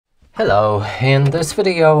Hello, in this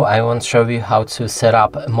video I want to show you how to set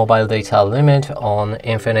up mobile data limit on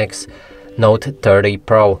Infinix Note 30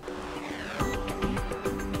 Pro.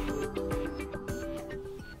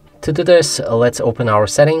 To do this, let's open our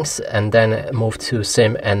settings and then move to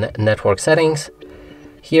SIM and network settings.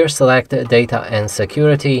 Here select data and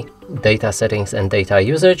security, data settings and data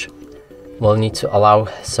usage. We'll need to allow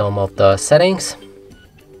some of the settings.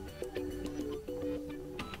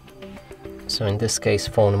 So in this case,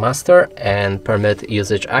 phone master, and permit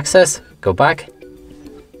usage access. Go back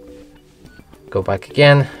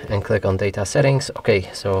again and click on data settings. Okay,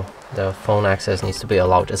 so the phone access needs to be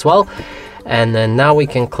allowed as well. And then now we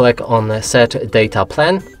can click on set data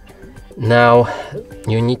plan. Now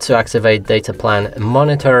you need to activate data plan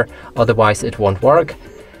monitor, otherwise it won't work.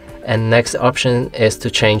 And next option is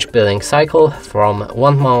to change billing cycle from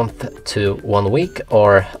 1 month to 1 week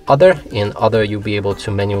or other. In other, you'll be able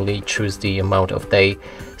to manually choose the amount of days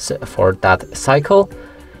for that cycle.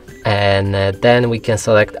 And then we can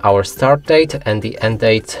select our start date, and the end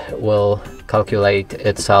date will calculate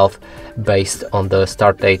itself based on the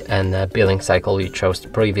start date and billing cycle you chose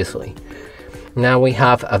previously. Now we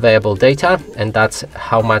have available data, and that's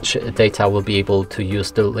how much data we'll be able to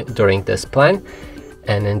use during this plan.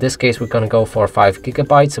 And in this case, we're going to go for 5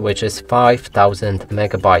 gigabytes, which is 5,000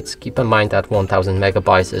 megabytes. Keep in mind that 1,000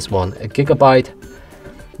 megabytes is 1 gigabyte.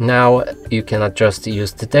 Now you cannot just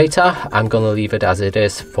use the data. I'm going to leave it as it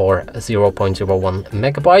is for 0.01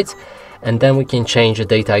 megabytes. And then we can change the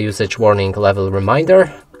data usage warning level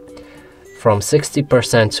reminder from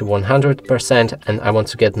 60% to 100%. And I want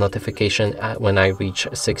to get notification when I reach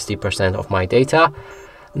 60% of my data.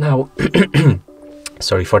 Now,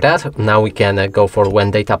 sorry for that. Now we can go for when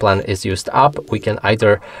data plan is used up. We can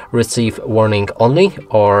either receive warning only,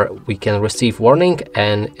 or we can receive warning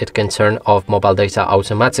and it can turn off mobile data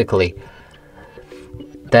automatically.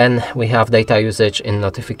 Then we have data usage in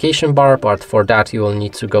notification bar, but for that you will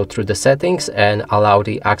need to go through the settings and allow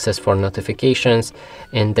the access for notifications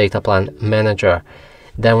in data plan manager.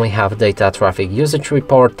 Then we have data traffic usage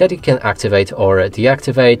report that you can activate or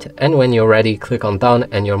deactivate, and when you're ready, click on done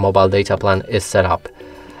and your mobile data plan is set up.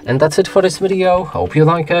 And that's it for this video. Hope you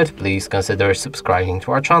like it. Please consider subscribing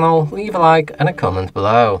to our channel, leave a like and a comment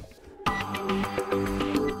below.